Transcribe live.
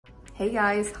Hey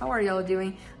guys, how are y'all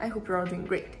doing? I hope you're all doing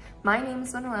great. My name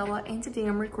is Manuela and today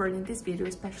I'm recording this video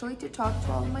especially to talk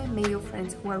to all my male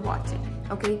friends who are watching,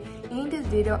 okay? In this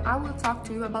video, I will talk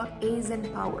to you about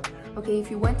AIZEN Power, okay?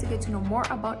 If you want to get to know more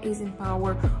about AIZEN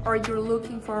Power or you're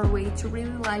looking for a way to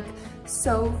really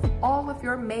solve all of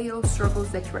your male struggles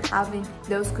that you're having,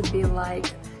 those could be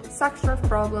sex drive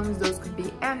problems, those could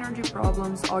be energy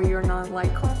problems, or you're not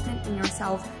confident in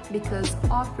yourself because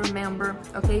of your member,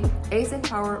 okay? AIZEN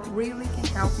Power really can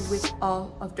help you with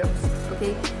all of those,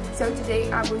 okay? So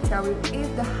today I will tell you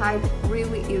if the hype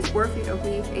really is worth it,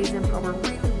 okay? If AIZEN Power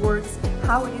really works,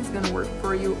 how it is gonna work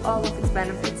for you, all of its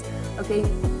benefits, okay?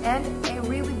 And a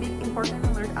really big important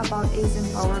alert about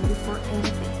AIZEN Power before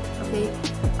anything, okay?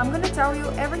 I'm gonna tell you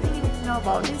everything you need to know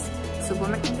about this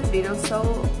supplement in this video, so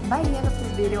by the end of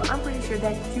this video I'm pretty sure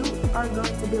that you are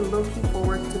going to be looking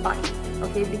forward to buying,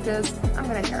 okay? Because I'm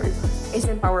gonna tell you,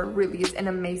 AIZEN Power really is an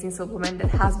amazing supplement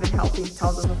that has been helping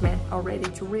thousands of men already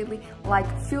to really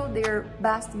feel their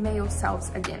best male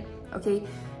selves again, okay?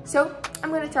 So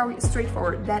I'm gonna tell you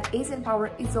straightforward that AIZEN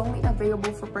Power is only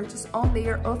available for purchase on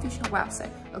their official website,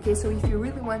 okay? So if you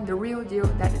really want the real deal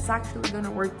that is actually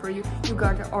gonna work for you, you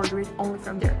gotta order it only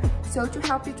from there. So to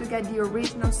help you to get the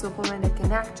original supplement that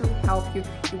can actually help you,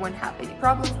 you won't have any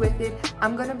problems with it,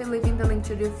 I'm gonna be leaving the link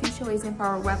to the official AIZEN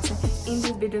Power website in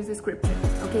this video's description,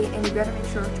 okay? And you gotta make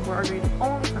sure to order it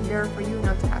only from there for you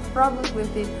not to have problems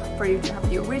with it, for you to have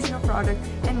the original product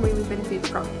and really benefit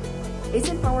from it.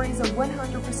 AIZEN Power is a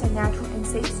 100% natural and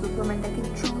safe supplement that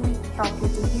can truly help you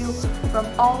to heal from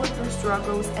all of your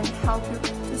struggles and help you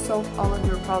to solve all of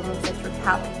your problems that you're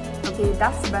having. Okay,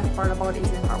 that's the best part about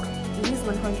AIZEN Power. It is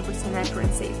 100% natural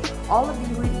and safe. All of the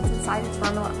ingredients inside its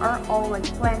formula are all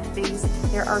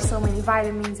plant-based. There are so many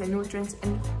vitamins and nutrients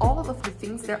and all of the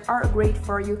things that are great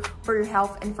for you, for your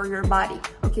health and for your body.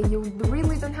 Okay, you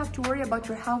really don't have to worry about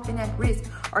your health being at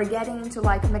risk or getting into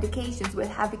medications with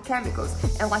heavy chemicals,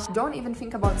 and don't even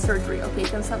think about surgery, okay?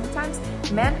 Because sometimes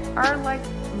men are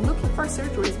looking for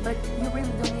surgeries, but you really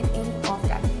don't need any of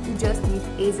that. You just need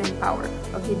AIZEN Power,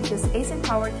 okay? Because AIZEN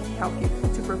Power can help you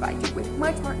to provide you with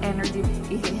much more energy.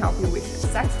 It can help you with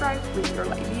your sex drive, with your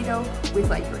libido, with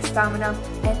your stamina,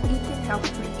 and it can help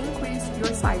you to increase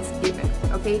your size even,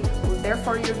 okay? Well,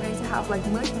 therefore, you're going to have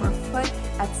much more fun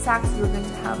at sex. You're going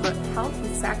to have a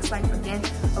healthy sex life again,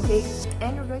 okay?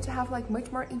 And you're going to have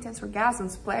much more intense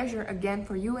orgasms, pleasure again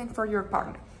for you and for your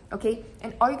partner, okay?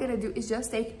 And all you gotta do is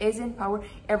just take AIZEN Power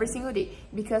every single day,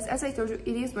 because as I told you,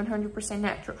 it is 100%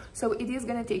 natural. So it is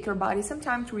gonna take your body some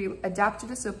time to really adapt to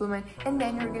the supplement, and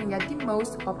then you're gonna get the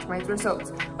most optimized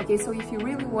results, okay? So if you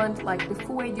really want the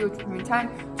full ideal treatment time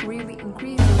to really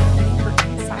increase your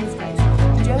size,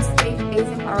 guys, just take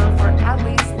AIZEN Power for at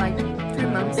least 3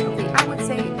 months, okay? I would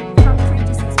say from 3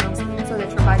 to 6 months, so that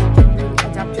your body can